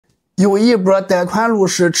有一波贷款入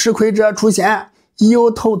市吃亏者出现，已有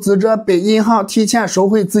投资者被银行提前收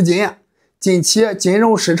回资金。近期金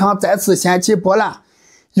融市场再次掀起波澜，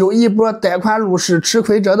有一波贷款入市吃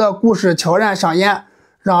亏者的故事悄然上演，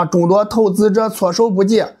让众多投资者措手不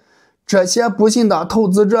及。这些不幸的投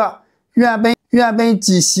资者原本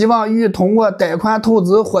寄希望于通过贷款投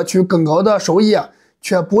资获取更高的收益，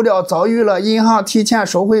却不料遭遇了银行提前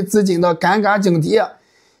收回资金的尴尬境地。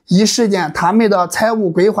一时间，他们的财务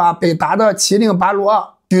规划被打得七零八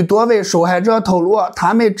落。据多位受害者透露，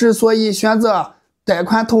他们之所以选择贷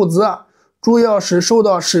款投资，主要是受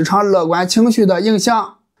到市场乐观情绪的影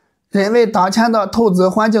响，认为当前的投资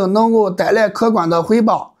环境能够带来可观的回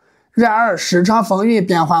报。然而，市场风云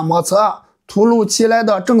变幻莫测，突如其来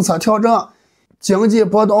的政策调整、经济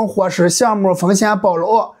波动或是项目风险暴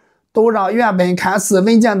露，都让原本看似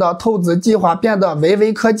稳健的投资计划变得微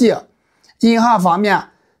微可及。银行方面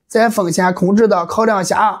在风险控制的考量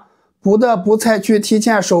下，不得不采取提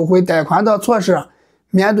前收回贷款的措施。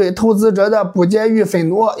面对投资者的不解与愤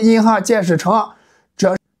怒，银行解释称，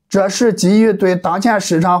这是基于对当前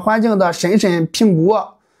市场环境的审慎评估，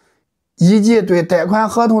以及对贷款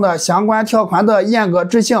合同的相关条款的严格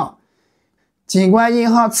执行。尽管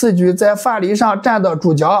银行此举在法理上站得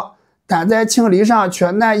住脚，但在情理上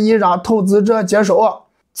却难以让投资者接受。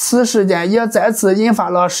此事件也再次引发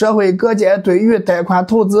了社会各界对于贷款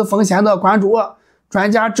投资风险的关注。专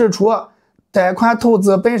家指出，贷款投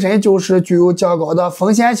资本身就是具有较高的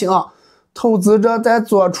风险性，投资者在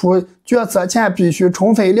做出决策前必须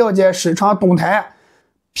充分了解市场动态，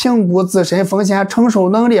评估自身风险承受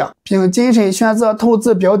能力，并谨慎选择投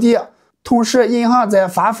资标的。同时，银行在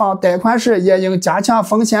发放贷款时也应加强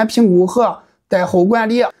风险评估和贷后管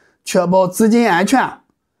理，确保资金安全。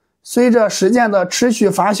随着事件的持续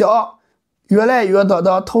发酵，越来越多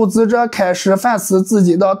的投资者开始反思自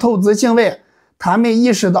己的投资行为。他们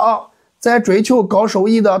意识到，在追求高收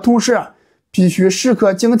益的同时，必须时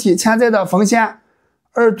刻警惕潜在的风险。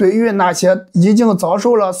而对于那些已经遭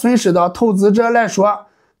受了损失的投资者来说，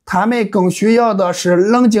他们更需要的是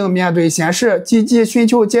冷静面对现实，积极寻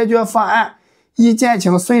求解决方案，以减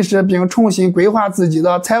轻损失并重新规划自己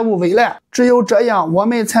的财务未来。只有这样，我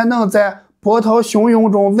们才能在波涛汹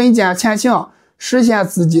涌中稳健前行，实现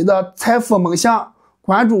自己的财富梦想。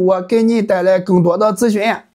关注我，给你带来更多的资讯。